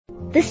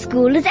the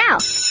school is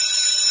out.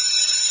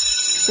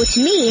 Which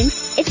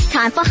means it's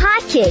time for Hi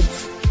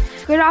Kids.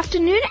 Good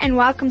afternoon and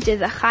welcome to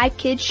the Hi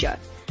Kids Show.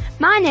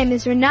 My name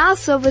is Renelle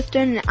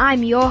Silverstone and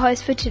I'm your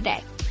host for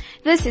today.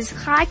 This is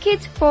Hi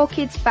Kids, for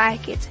Kids, by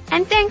Kids.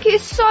 And thank you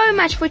so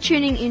much for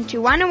tuning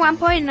into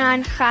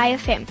 101.9 Hi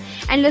FM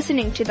and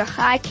listening to the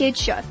Hi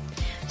Kids Show.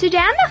 Today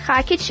on the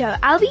Hi Kids Show,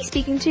 I'll be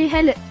speaking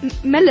to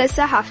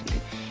Melissa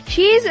Hofmann.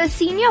 She is a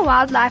senior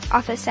wildlife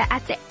officer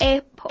at the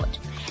airport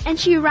and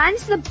she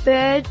runs the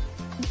bird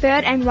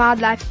and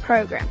wildlife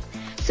program.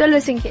 So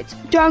listen kids,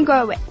 don't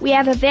go away. We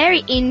have a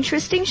very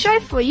interesting show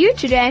for you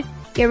today.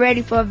 Get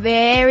ready for a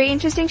very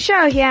interesting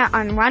show here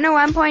on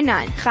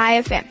 101.9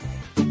 Hi FM.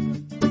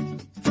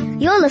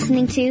 You're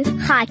listening to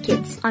Hi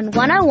Kids on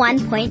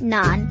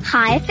 101.9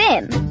 Hi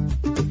FM.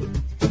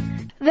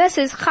 This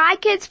is Hi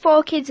Kids,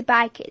 for Kids,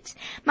 by Kids.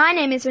 My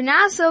name is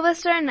Renelle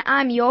Silverstone and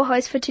I'm your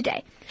host for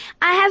today.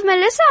 I have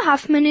Melissa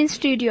Hofmann in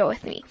studio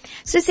with me.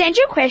 So send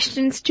your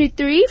questions to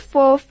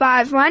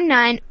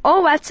 34519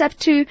 or WhatsApp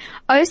to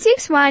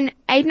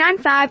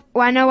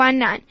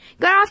 061-895-1019.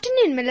 Good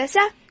afternoon, Melissa.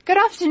 Good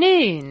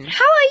afternoon.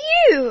 How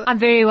are you? I'm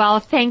very well,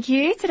 thank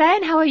you today,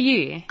 and how are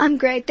you? I'm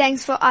great,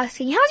 thanks for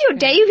asking. How's your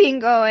day been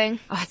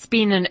going? Oh, it's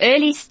been an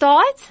early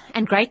start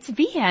and great to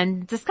be here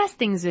and discuss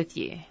things with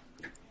you.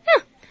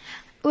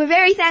 We're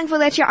very thankful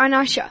that you're on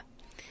our show.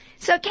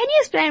 So can you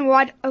explain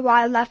what a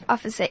wildlife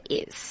officer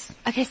is?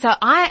 Okay, so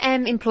I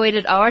am employed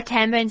at OR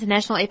Tambo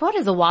International Airport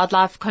as a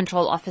wildlife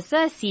control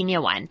officer,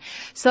 senior one.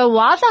 So a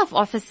wildlife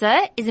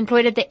officer is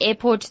employed at the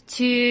airport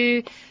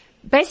to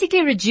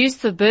basically reduce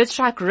the bird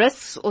strike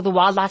risks or the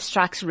wildlife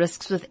strikes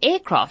risks with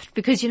aircraft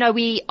because,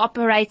 we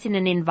operate in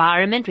an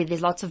environment where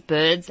there's lots of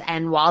birds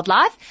and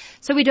wildlife.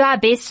 So we do our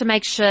best to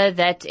make sure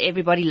that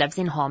everybody lives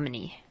in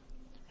harmony.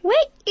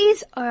 Where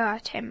is OR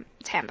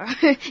Tambo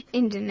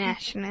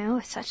International?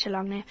 It's such a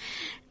long name.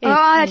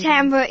 OR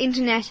Tambo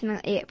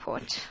International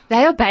Airport.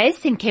 They are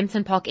based in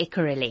Kempton Park,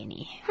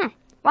 Ekurhuleni.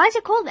 Why is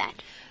it called that?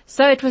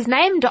 So it was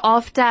named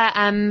after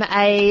an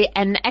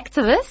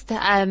activist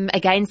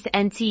against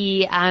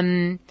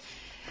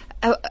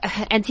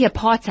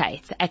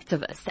anti-apartheid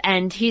activist,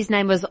 and his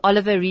name was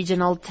Oliver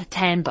Reginald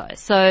Tambo.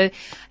 So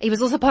he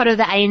was also part of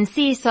the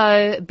ANC,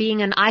 so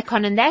being an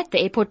icon in that, the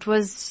airport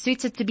was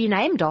suited to be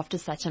named after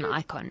such an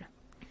icon.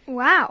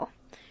 Wow.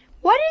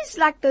 What is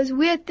those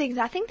weird things?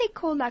 I think they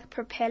call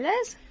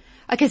propellers.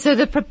 Okay, so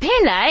the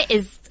propeller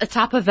is a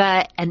type of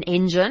an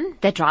engine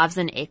that drives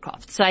an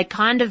aircraft. So it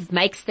kind of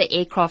makes the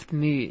aircraft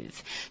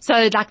move.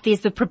 So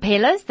there's the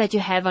propellers that you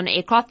have on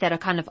aircraft that are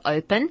kind of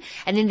open,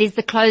 and then there's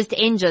the closed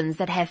engines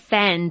that have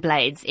fan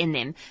blades in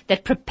them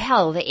that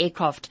propel the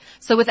aircraft.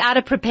 So without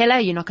a propeller,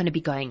 you're not going to be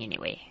going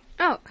anywhere.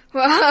 Oh,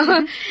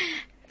 well.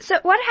 So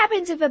what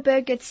happens if a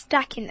bird gets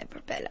stuck in the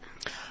propeller?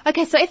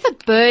 Okay, so if a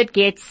bird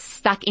gets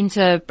stuck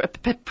into a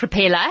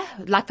propeller,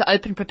 like the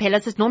open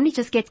propellers, it normally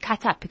just gets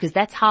cut up because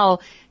that's how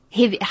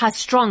heavy, how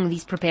strong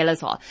these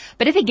propellers are.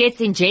 But if it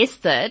gets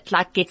ingested,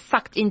 gets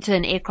sucked into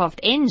an aircraft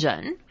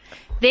engine,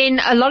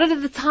 then a lot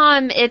of the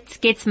time it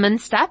gets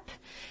minced up.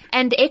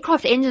 And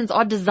aircraft engines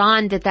are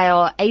designed that they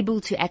are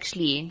able to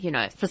actually,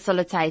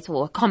 facilitate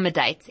or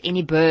accommodate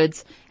any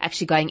birds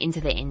actually going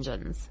into the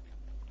engines.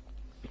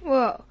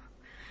 Whoa.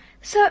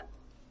 So,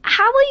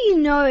 how will you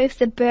know if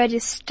the bird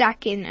is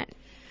stuck in it?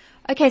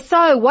 Okay,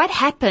 so what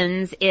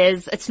happens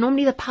is it's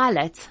normally the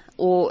pilot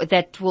or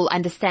that will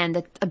understand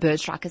that a bird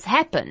strike has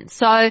happened.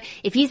 So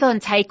if he's on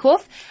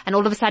takeoff and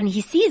all of a sudden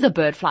he sees a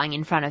bird flying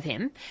in front of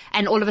him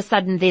and all of a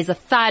sudden there's a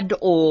thud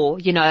or,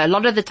 a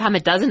lot of the time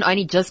it doesn't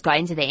only just go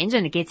into the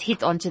engine, it gets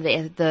hit onto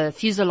the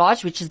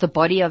fuselage, which is the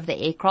body of the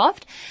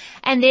aircraft.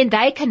 And then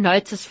they can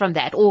notice from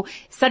that, or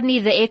suddenly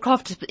the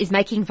aircraft is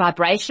making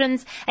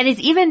vibrations. And there's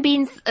even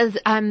been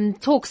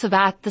talks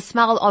about the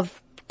smell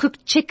of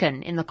cooked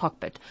chicken in the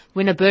cockpit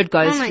when a bird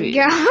goes through. Oh my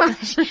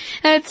gosh.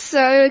 That's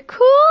so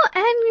cool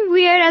and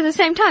weird at the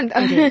same time.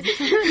 It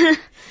is.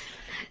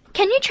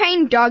 Can you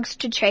train dogs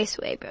to chase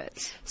away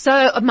birds?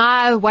 So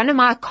one of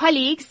my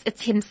colleagues,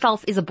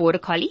 himself is a border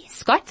collie,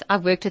 Scott.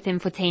 I've worked with him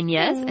for 10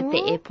 years at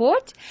the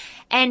airport,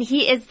 and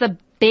he is the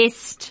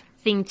best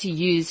thing to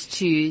use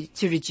to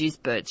reduce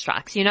bird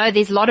strikes.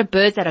 There's a lot of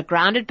birds that are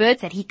grounded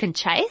birds that he can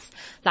chase,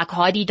 like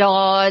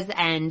hardy-daws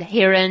and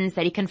herons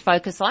that he can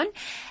focus on.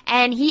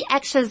 And he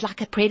acts as like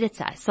a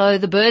predator. So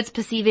the birds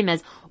perceive him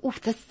as,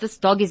 this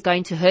dog is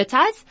going to hurt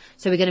us,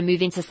 so we're going to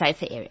move into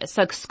safer areas.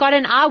 So Scott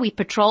and I, we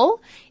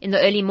patrol in the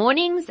early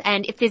mornings,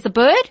 and if there's a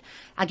bird,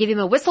 I give him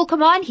a whistle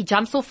command. He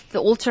jumps off the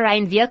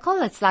all-terrain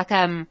vehicle. It's like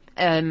a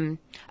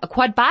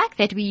quad bike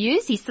that we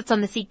use. He sits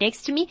on the seat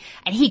next to me,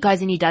 and he goes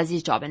and he does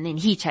his job, and then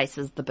he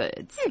chases the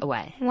birds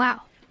away.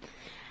 Wow.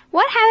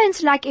 What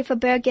happens if a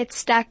bird gets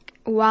stuck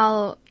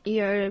while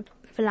you're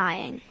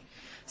flying?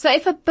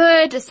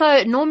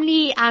 So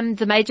normally,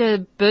 the major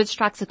bird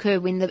strikes occur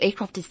when the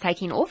aircraft is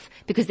taking off,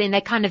 because then they're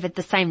kind of at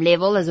the same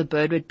level as a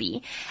bird would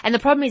be. And the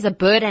problem is a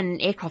bird and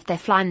an aircraft, they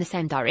fly in the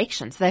same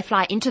direction. So they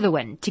fly into the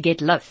wind to get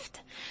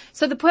lift.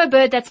 So the poor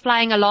bird that's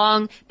flying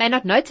along may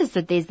not notice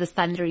that there's this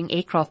thundering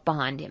aircraft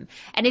behind him.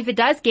 And if it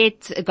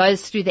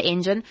goes through the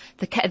engine,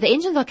 the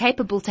engines are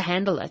capable to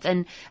handle it.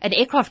 And an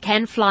aircraft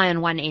can fly on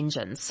one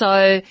engine.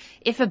 So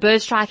if a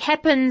bird strike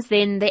happens,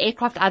 then the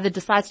aircraft either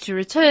decides to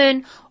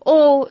return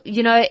or,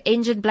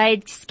 engine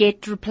blades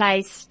get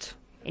replaced,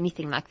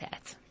 anything like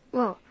that.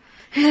 Whoa.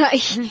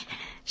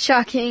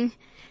 Shocking.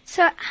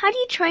 So how do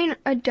you train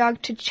a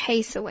dog to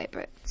chase away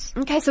birds?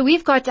 Okay, so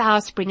we've got our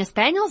Springer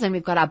Spaniels and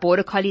we've got our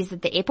Border Collies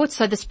at the airport.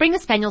 So the Springer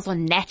Spaniels are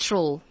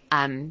natural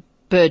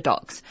bird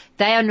dogs.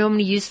 They are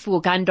normally used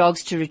for gun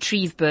dogs to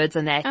retrieve birds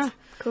and that. Oh,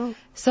 cool.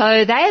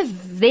 So their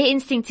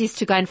instinct is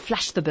to go and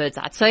flush the birds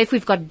out. So if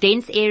we've got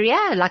dense area,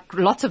 like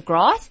lots of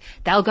grass,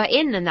 they'll go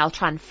in and they'll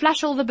try and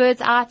flush all the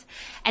birds out.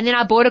 And then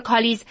our Border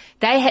Collies,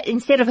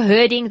 instead of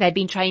herding, they've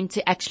been trained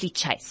to actually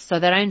chase. So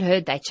they don't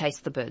herd, they chase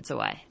the birds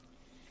away.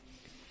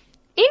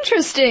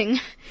 Interesting.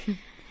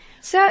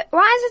 So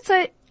why is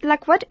it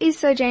what is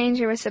so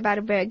dangerous about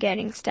a bird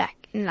getting stuck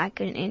in an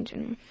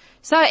engine?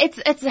 So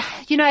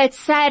it's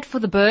sad for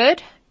the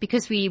bird,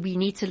 because we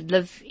need to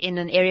live in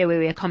an area where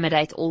we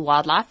accommodate all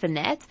wildlife and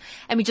that,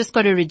 and we just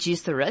got to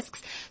reduce the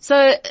risks.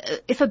 So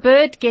if a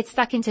bird gets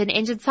stuck into an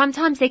engine,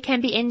 sometimes there can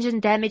be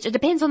engine damage. It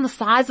depends on the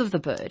size of the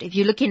bird. If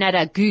you're looking at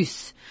a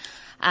goose,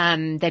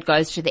 that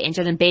goes through the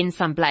engine and bends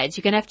some blades,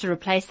 you're going to have to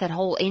replace that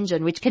whole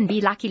engine, which can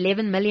be like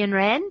 11 million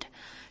rand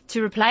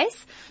to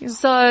replace. Yeah.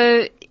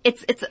 So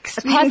it's a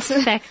cost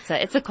factor.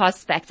 It's a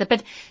cost factor.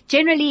 But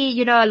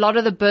generally, a lot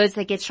of the birds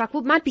that get struck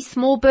might be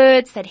small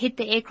birds that hit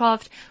the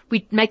aircraft.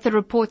 We make the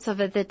reports of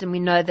it and we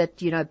know that,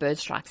 bird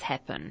strikes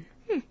happen.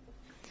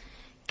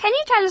 Can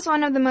you tell us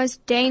one of the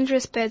most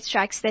dangerous bird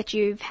strikes that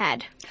you've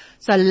had?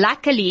 So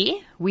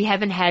luckily, we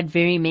haven't had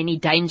very many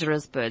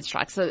dangerous bird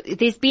strikes. So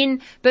there's been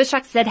bird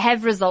strikes that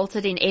have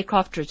resulted in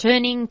aircraft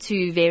returning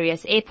to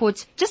various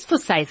airports just for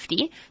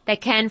safety. They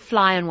can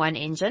fly on one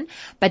engine.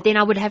 But then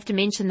I would have to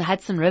mention the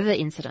Hudson River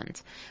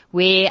incident,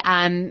 where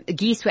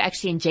geese were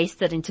actually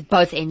ingested into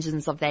both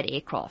engines of that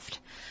aircraft.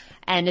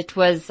 And it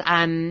was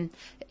on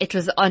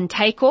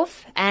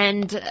takeoff,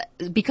 and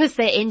because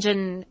the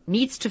engine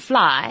needs to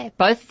fly,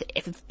 both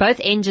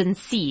engines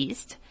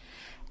seized,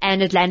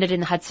 and it landed in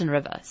the Hudson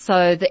River.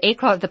 So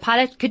the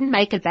pilot couldn't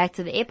make it back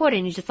to the airport,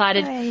 and he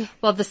decided,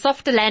 well, the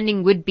softer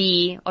landing would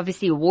be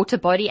obviously a water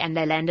body, and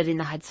they landed in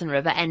the Hudson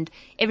River, and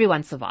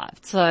everyone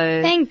survived. So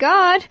thank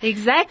God.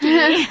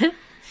 Exactly.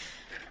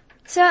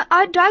 So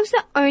are dogs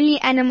the only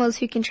animals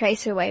who can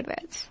chase away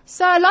birds?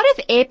 So a lot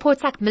of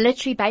airports, like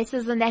military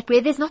bases and that,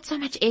 where there's not so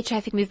much air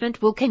traffic movement,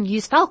 can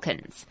use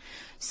falcons.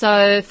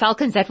 So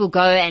falcons that will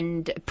go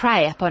and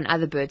prey upon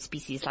other bird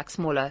species, like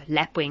smaller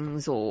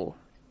lapwings or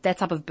that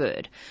type of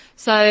bird.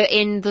 So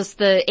in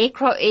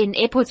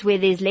airports where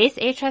there's less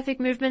air traffic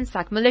movements,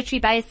 like military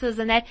bases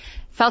and that,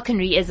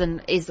 falconry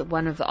is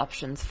one of the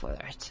options for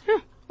it.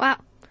 Wow.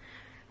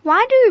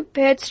 Why do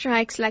bird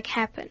strikes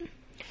happen?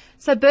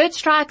 So bird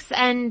strikes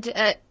happen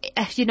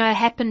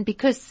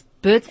because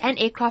birds and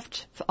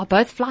aircraft are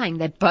both flying.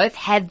 They both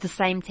have the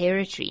same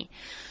territory.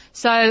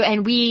 So,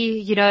 and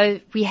we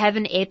have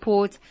an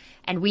airport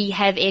and we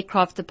have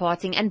aircraft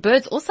departing, and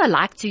birds also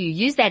like to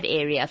use that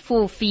area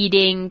for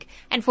feeding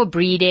and for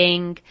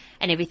breeding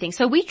and everything.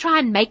 So we try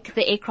and make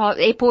the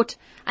airport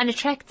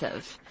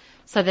unattractive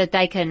so that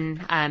they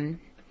can,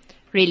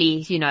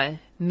 really,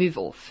 move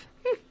off.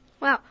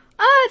 Wow.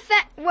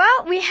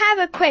 Well, we have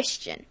a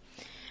question.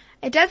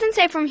 It doesn't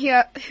say from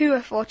here who,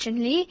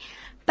 fortunately,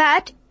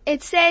 but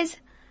it says,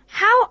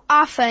 how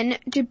often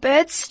do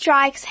bird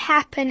strikes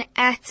happen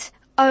at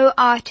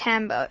OR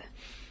Tambo?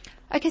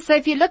 Okay, so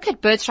if you look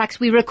at bird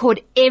strikes, we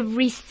record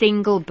every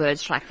single bird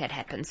strike that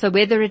happens. So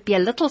whether it be a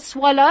little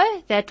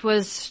swallow that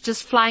was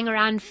just flying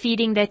around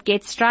feeding that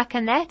gets struck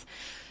and that.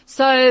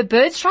 So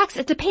bird strikes,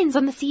 it depends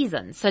on the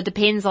season. So it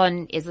depends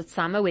on, is it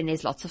summer when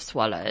there's lots of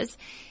swallows?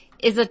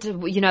 Is it,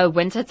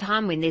 winter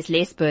time when there's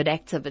less bird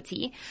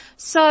activity?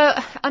 So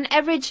on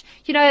average,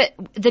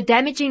 the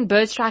damaging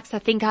bird strikes, I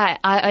think I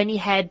only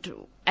had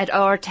at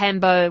OR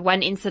Tambo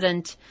one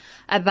incident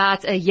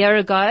about a year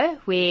ago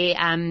where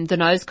the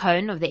nose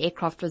cone of the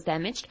aircraft was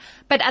damaged.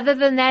 But other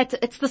than that,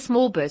 it's the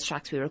small bird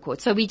strikes we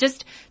record. So we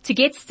just, to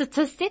get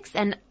statistics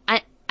and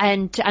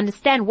to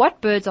understand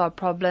what birds are a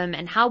problem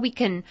and how we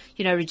can,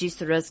 reduce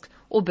the risk,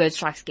 all bird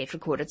strikes get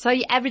recorded. So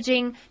you're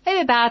averaging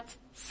maybe about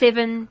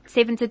 7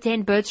 to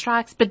 10 bird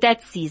strikes, but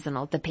that's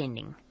seasonal,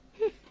 depending.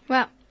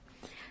 Well,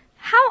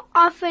 how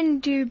often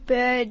do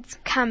birds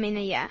come in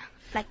a year?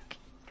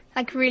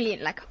 Really,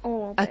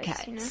 all birds,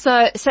 Okay.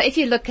 So if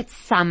you look at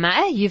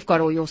summer, you've got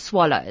all your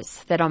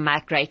swallows that are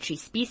migratory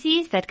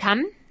species that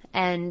come,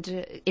 and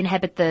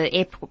inhabit the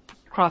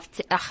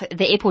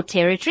airport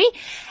territory.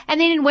 And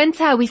then in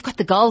winter, we've got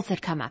the gulls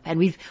that come up, and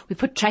we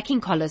put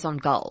tracking collars on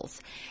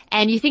gulls.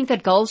 And you think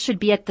that gulls should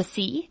be at the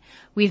sea.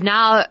 We've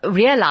now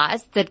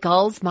realized that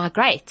gulls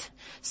migrate.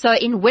 So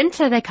in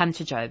winter, they come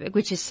to Joburg,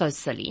 which is so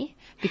silly.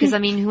 Because, I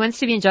mean, who wants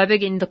to be in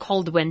Joburg in the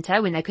cold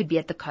winter when they could be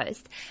at the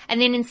coast? And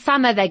then in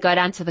summer, they go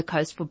down to the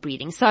coast for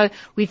breeding. So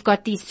we've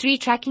got these 3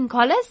 tracking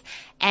collars,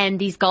 and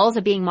these gulls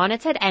are being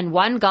monitored. And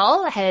one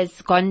gull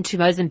has gone to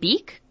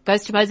Mozambique,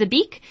 goes to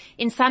Mozambique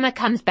in summer,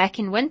 comes back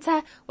in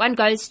winter. One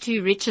goes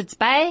to Richards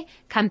Bay,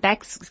 comes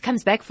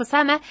back for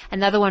summer.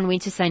 Another one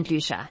went to St.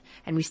 Lucia,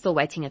 and we're still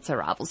waiting its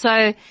arrival.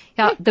 So,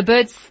 yeah, the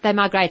birds, they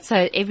migrate.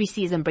 So every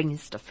season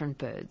brings different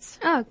birds.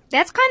 Oh,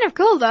 that's kind of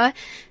cool though.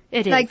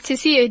 It is. Like to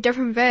see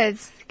different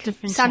birds.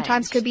 Different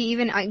Sometimes change. could be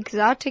even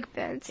exotic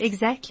birds.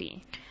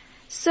 Exactly.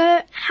 So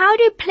how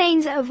do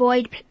planes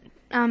avoid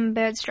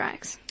bird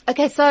strikes?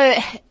 Okay, so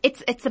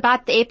it's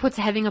about the airports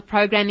having a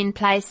program in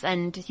place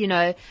and,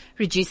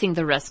 reducing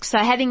the risk. So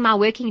having my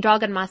working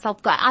dog and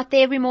myself go out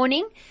there every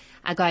morning.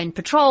 I go and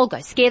patrol, go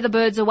scare the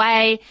birds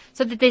away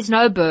so that there's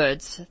no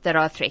birds that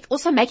are a threat.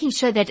 Also making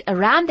sure that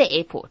around the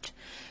airport,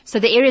 so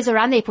the areas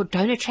around the airport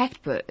don't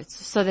attract birds,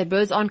 so that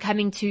birds aren't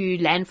coming to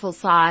landfill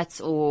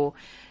sites or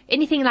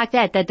anything like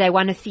that they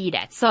want to feed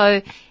at.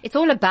 So it's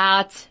all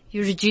about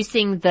you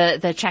reducing the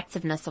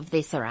attractiveness of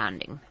their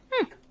surrounding.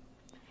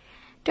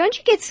 Don't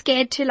you get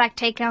scared to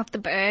take out the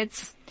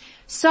birds?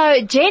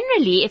 So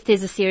generally, if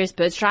there's a serious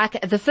bird strike,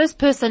 the first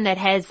person that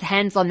has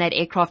hands on that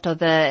aircraft are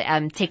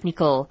the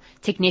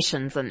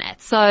technicians and that.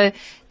 So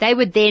they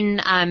would then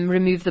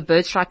remove the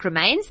bird strike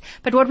remains.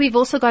 But what we've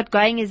also got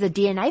going is a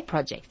DNA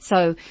project.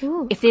 So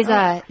if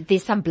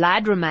there's some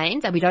blood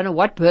remains and we don't know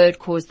what bird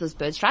caused this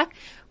bird strike,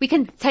 we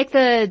can take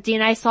the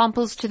DNA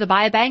samples to the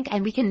biobank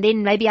and we can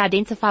then maybe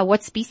identify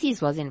what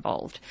species was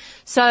involved.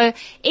 So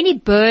any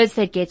birds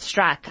that get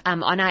struck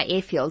on our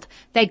airfield,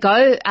 they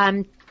go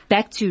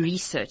back to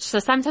research. So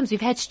sometimes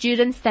we've had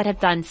students that have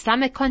done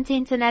stomach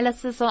content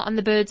analysis on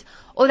the birds,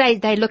 or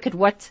they look at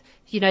what,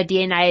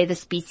 DNA the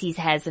species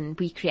has, and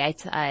we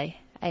create a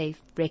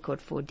record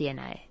for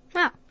DNA.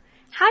 Wow.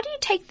 How do you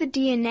take the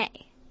DNA?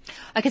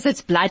 Okay, so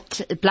it's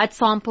blood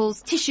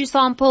samples, tissue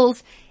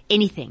samples,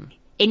 anything.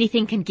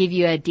 Anything can give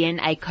you a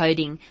DNA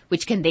coding,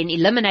 which can then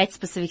eliminate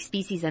specific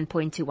species and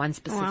point to one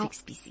specific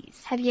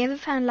species. Have you ever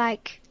found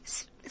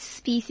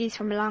species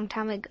from a long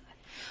time ago?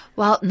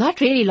 Well,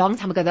 not really long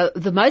time ago.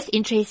 The most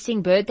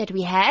interesting bird that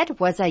we had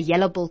was a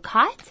yellow-billed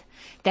kite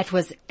that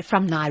was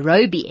from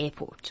Nairobi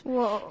airport.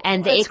 Whoa,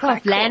 and the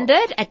aircraft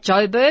landed at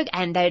Joburg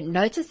and they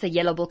noticed the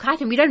yellow-billed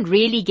kite, and we don't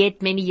really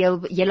get many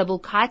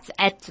yellow-billed kites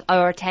at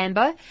OR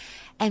Tambo.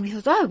 And we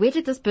thought, where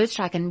did this bird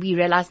strike? And we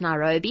realized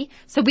Nairobi.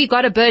 So we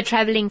got a bird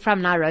traveling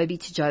from Nairobi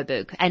to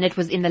Joburg, and it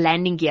was in the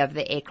landing gear of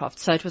the aircraft.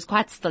 So it was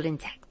quite still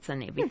intact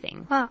and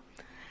everything. Wow.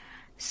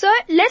 So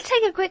let's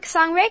take a quick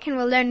song break and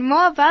we'll learn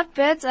more about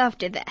birds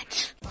after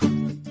that.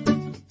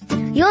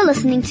 You're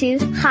listening to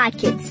Hi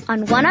Kids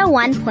on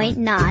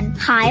 101.9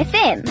 Hi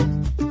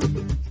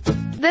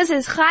FM. This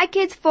is Hi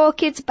Kids, for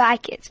Kids, by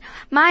Kids.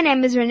 My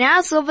name is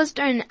Renelle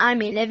Silverstone and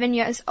I'm 11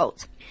 years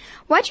old.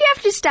 What do you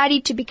have to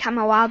study to become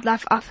a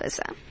wildlife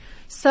officer?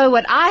 So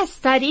what I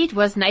studied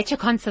was nature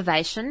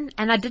conservation,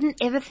 and I didn't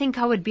ever think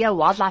I would be a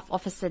wildlife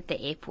officer at the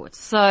airport.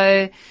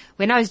 So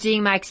when I was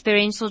doing my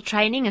experiential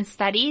training and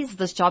studies,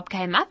 this job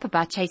came up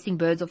about chasing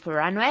birds off a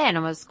runway, and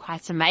I was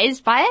quite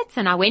amazed by it.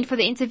 And I went for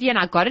the interview and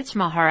I got it, to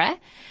my horror.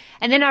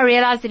 And then I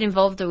realized it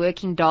involved a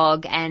working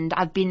dog, and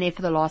I've been there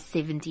for the last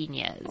 17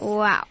 years.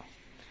 Wow.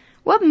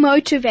 What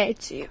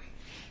motivates you?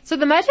 So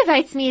the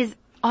motivates me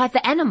are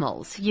the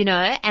animals,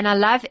 and I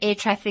love air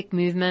traffic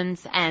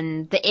movements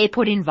and the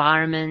airport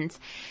environment.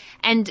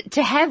 And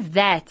to have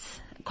that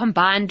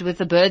combined with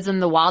the birds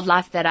and the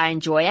wildlife that I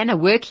enjoy and a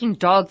working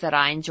dog that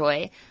I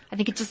enjoy, I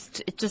think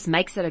it just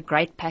makes it a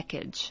great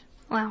package.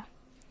 Wow.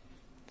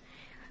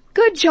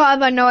 Good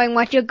job on knowing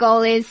what your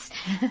goal is.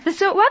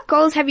 So what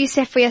goals have you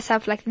set for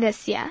yourself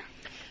this year?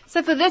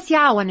 So for this year,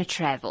 I want to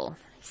travel.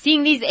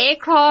 Seeing these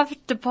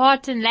aircraft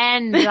depart and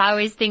land, I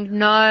always think,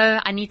 no,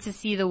 I need to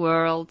see the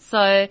world. So,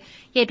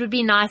 yeah, it would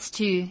be nice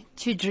to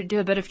do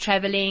a bit of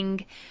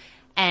traveling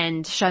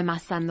and show my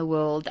son the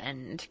world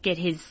and get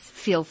his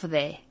feel for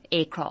the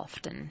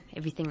aircraft and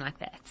everything like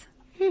that.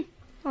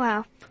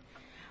 Wow.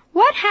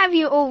 What have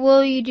you or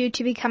will you do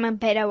to become a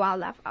better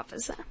wildlife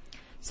officer?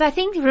 So I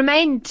think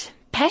remain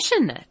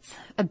passionate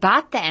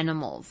about the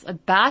animals,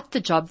 about the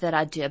job that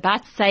I do,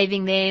 about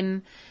saving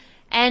them,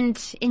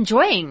 and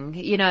enjoying,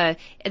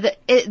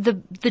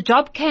 the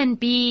job can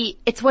be,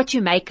 it's what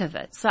you make of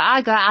it. So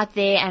I go out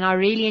there and I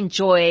really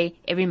enjoy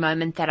every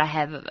moment that I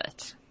have of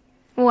it.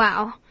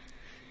 Wow.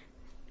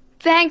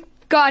 Thank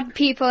God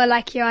people are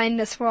like you are in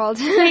this world.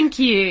 Thank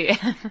you.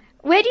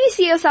 Where do you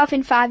see yourself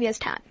in 5 years'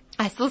 time?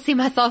 I still see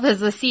myself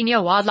as a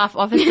senior wildlife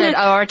officer at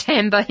OR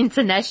Tambo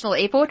International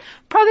Airport,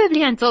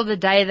 probably until the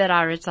day that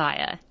I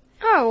retire.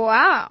 Oh,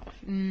 wow.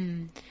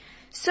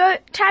 So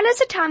tell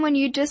us a time when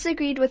you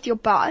disagreed with your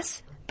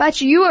boss, but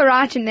you were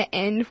right in the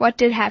end. What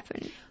did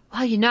happen?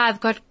 Well, I've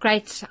got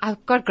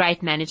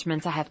great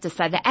management, I have to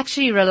say. They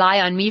actually rely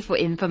on me for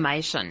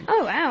information.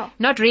 Oh, wow.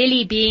 Not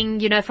really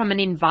being, from an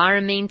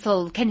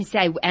environmental, can you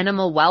say,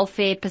 animal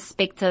welfare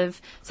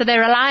perspective. So they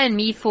rely on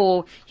me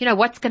for,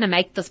 what's going to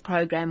make this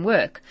program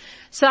work.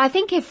 So I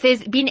think if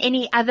there's been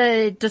any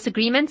other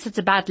disagreements, it's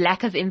about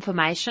lack of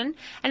information.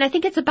 And I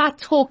think it's about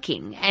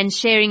talking and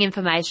sharing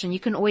information. You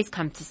can always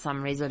come to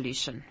some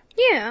resolution.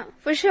 Yeah,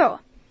 for sure.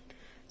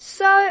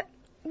 So,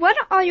 what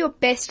are your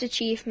best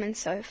achievements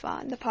so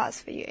far in the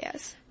past few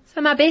years?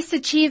 So my best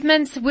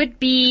achievements would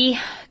be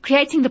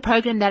creating the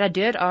program that I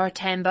do at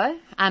Tambo.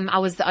 I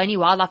was the only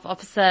wildlife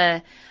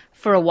officer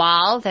for a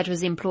while that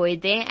was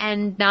employed there,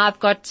 and now I've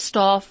got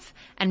staff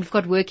and we've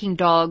got working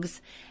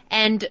dogs,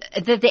 and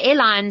the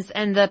airlines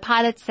and the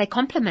pilots, they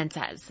compliment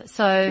us.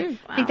 So wow.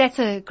 I think that's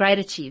a great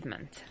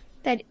achievement.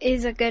 That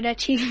is a good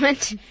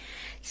achievement.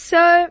 So,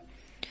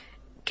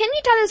 can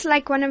you tell us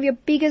one of your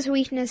biggest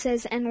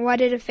weaknesses and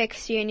what it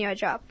affects you in your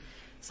job?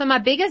 So my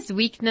biggest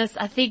weakness,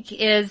 I think,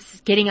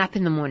 is getting up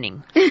in the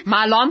morning.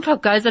 My alarm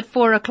clock goes at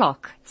 4:00.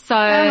 So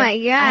oh my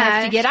gosh. I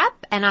have to get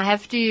up and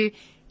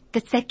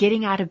that's that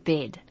getting out of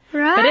bed.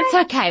 Right. But it's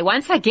okay.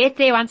 Once I get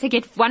there, once I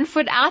get one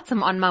foot out,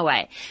 I'm on my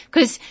way.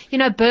 Cause,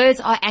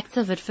 birds are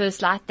active at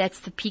first light. That's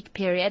the peak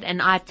period.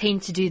 And I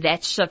tend to do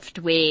that shift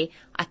where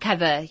I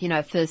cover,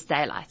 first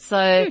daylight.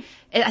 So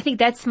I think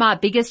that's my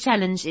biggest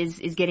challenge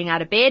is getting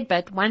out of bed.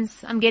 But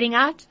once I'm getting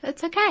out,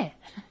 it's okay.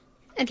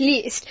 At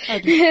least.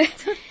 At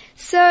least.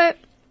 So,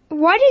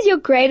 what is your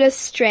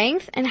greatest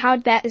strength and how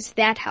does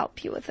that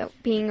help you with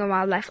being a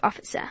wildlife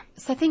officer?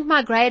 So I think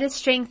my greatest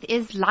strength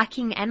is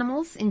liking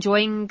animals,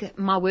 enjoying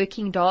my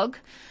working dog,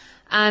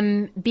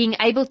 being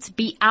able to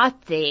be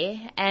out there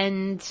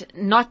and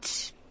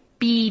not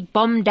be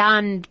bombed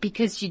down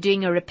because you're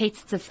doing a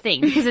repetitive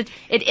thing. Because it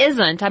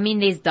isn't. I mean,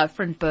 there's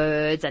different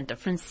birds and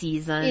different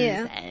seasons.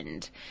 Yeah.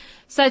 And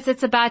so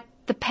it's about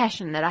the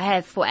passion that I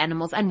have for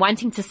animals and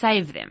wanting to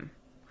save them.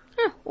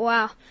 Oh,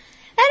 wow.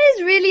 That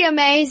is really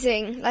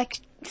amazing.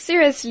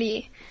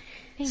 Seriously.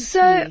 Thank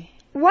you.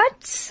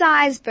 What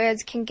size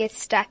birds can get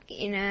stuck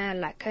in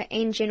an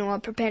engine or a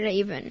propeller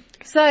even?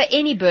 So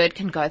any bird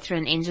can go through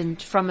an engine,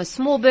 from a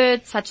small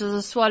bird such as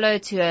a swallow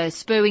to a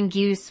spurwing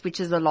goose, which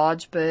is a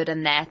large bird,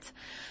 and that.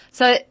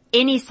 So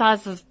any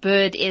size of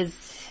bird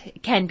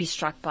can be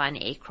struck by an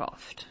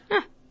aircraft.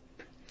 Huh.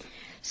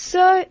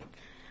 So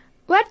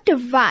what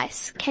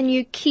device can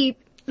you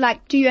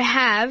do you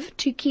have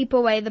to keep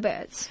away the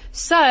birds?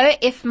 So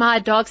if my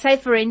dog, say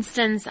for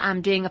instance,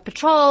 I'm doing a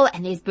patrol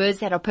and there's birds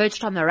that are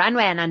perched on the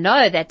runway and I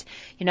know that,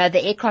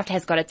 the aircraft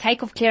has got a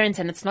takeoff clearance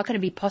and it's not going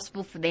to be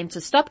possible for them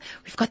to stop,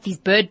 we've got these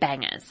bird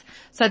bangers.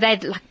 So they're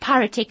like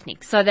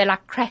pyrotechnics. So they're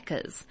like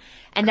crackers.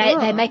 And cool.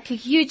 they make a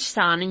huge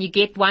sound, and you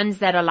get ones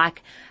that are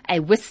like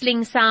a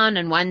whistling sound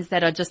and ones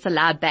that are just a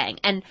loud bang.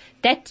 And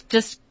that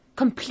just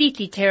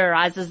completely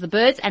terrorizes the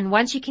birds, and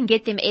once you can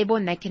get them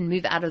airborne, they can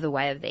move out of the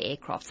way of the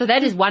aircraft. So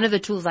that is one of the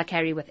tools I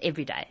carry with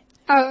every day.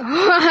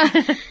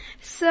 Oh.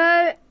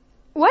 So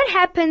what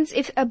happens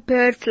if a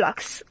bird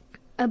flock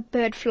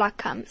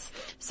comes?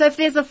 So if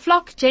there's a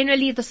flock,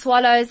 generally the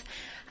swallows,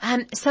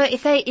 so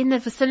if they're in the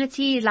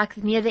vicinity, like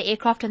near the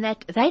aircraft and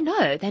that, they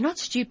know, they're not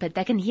stupid.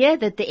 They can hear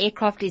that the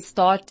aircraft is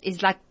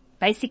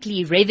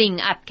basically revving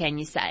up, can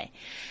you say.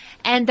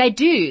 And they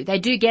do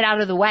get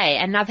out of the way.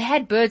 And I've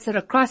had birds that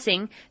are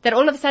crossing that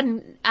all of a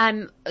sudden,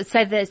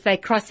 say they're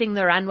crossing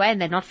the runway and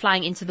they're not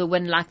flying into the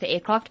wind like the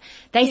aircraft.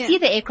 They see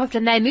the aircraft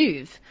and they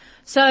move.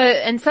 So,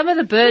 and some of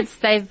the birds,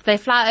 they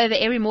fly over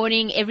every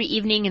morning, every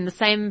evening in the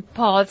same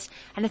paths.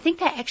 And I think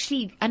they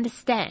actually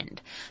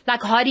understand.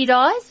 Like hardy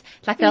does,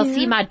 they'll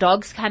see my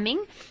dogs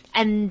coming.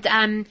 And,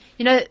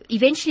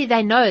 eventually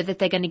they know that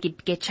they're going to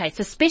get chased,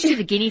 especially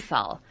the guinea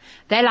fowl.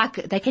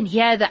 They can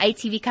hear the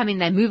ATV coming,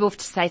 they move off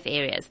to safe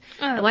areas.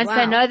 Oh, and once wow.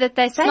 they know that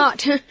they're safe,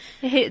 Smart.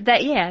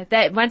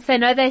 once they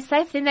know they're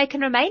safe, then they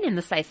can remain in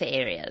the safer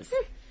areas.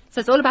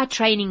 So it's all about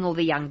training all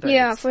the young birds.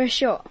 Yeah, for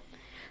sure.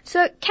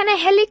 So can a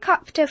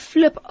helicopter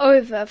flip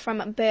over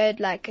from a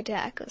bird-like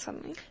attack or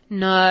something?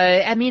 No,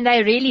 I mean,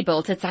 they're really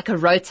built. It's like a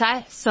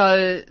rotor.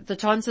 So the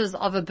chances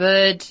of a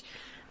bird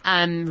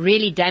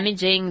really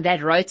damaging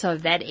that rotor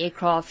of that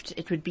aircraft,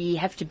 it would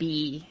have to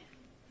be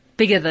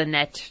bigger than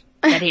that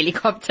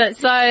helicopter.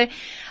 So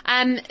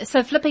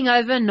flipping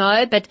over,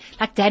 no, but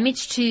like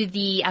damage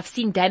to I've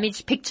seen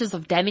pictures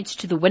of damage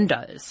to the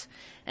windows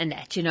and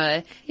that,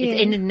 it's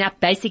ending up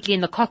basically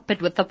in the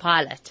cockpit with the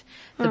pilot,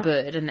 the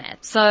bird and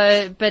that.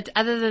 So, but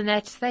other than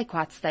that, they're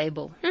quite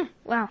stable.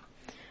 Wow.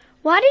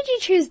 Why did you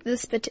choose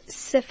this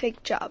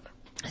specific job?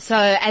 So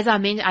as I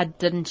mentioned, I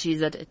didn't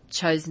choose it. It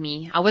chose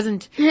me.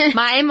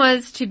 My aim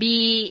was to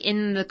be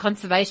in the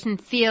conservation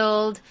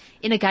field,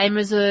 in a game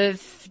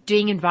reserve,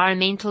 doing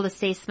environmental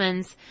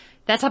assessments,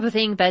 that type of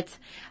thing. But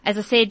as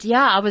I said,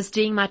 I was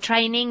doing my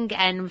training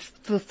and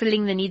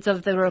fulfilling the needs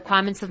of the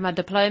requirements of my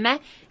diploma,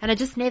 and I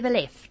just never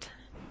left.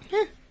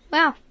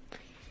 Wow.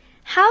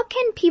 How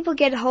can people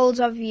get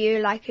hold of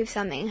you, if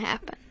something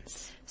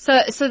happens?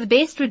 So the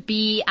best would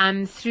be,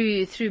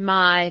 through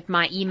my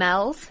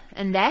emails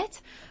and that.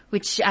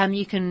 which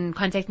you can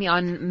contact me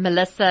on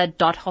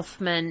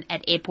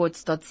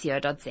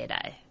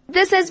melissa.hoffman@airports.co.za.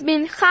 This has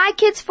been Hi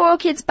Kids, for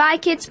Kids, by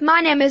Kids. My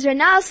name is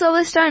Renelle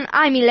Silverstone.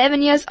 I'm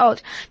 11 years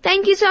old.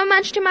 Thank you so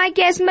much to my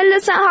guest,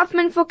 Melissa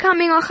Hofmann, for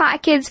coming on Hi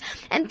Kids.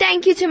 And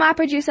thank you to my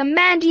producer,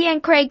 Mandy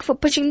and Craig, for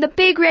pushing the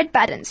big red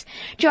buttons.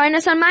 Join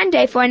us on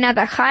Monday for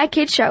another Hi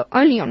Kids show,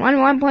 only on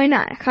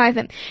 101.9 Hi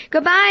FM.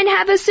 Goodbye and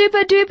have a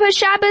super duper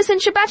Shabbos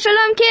and Shabbat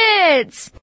Shalom, kids!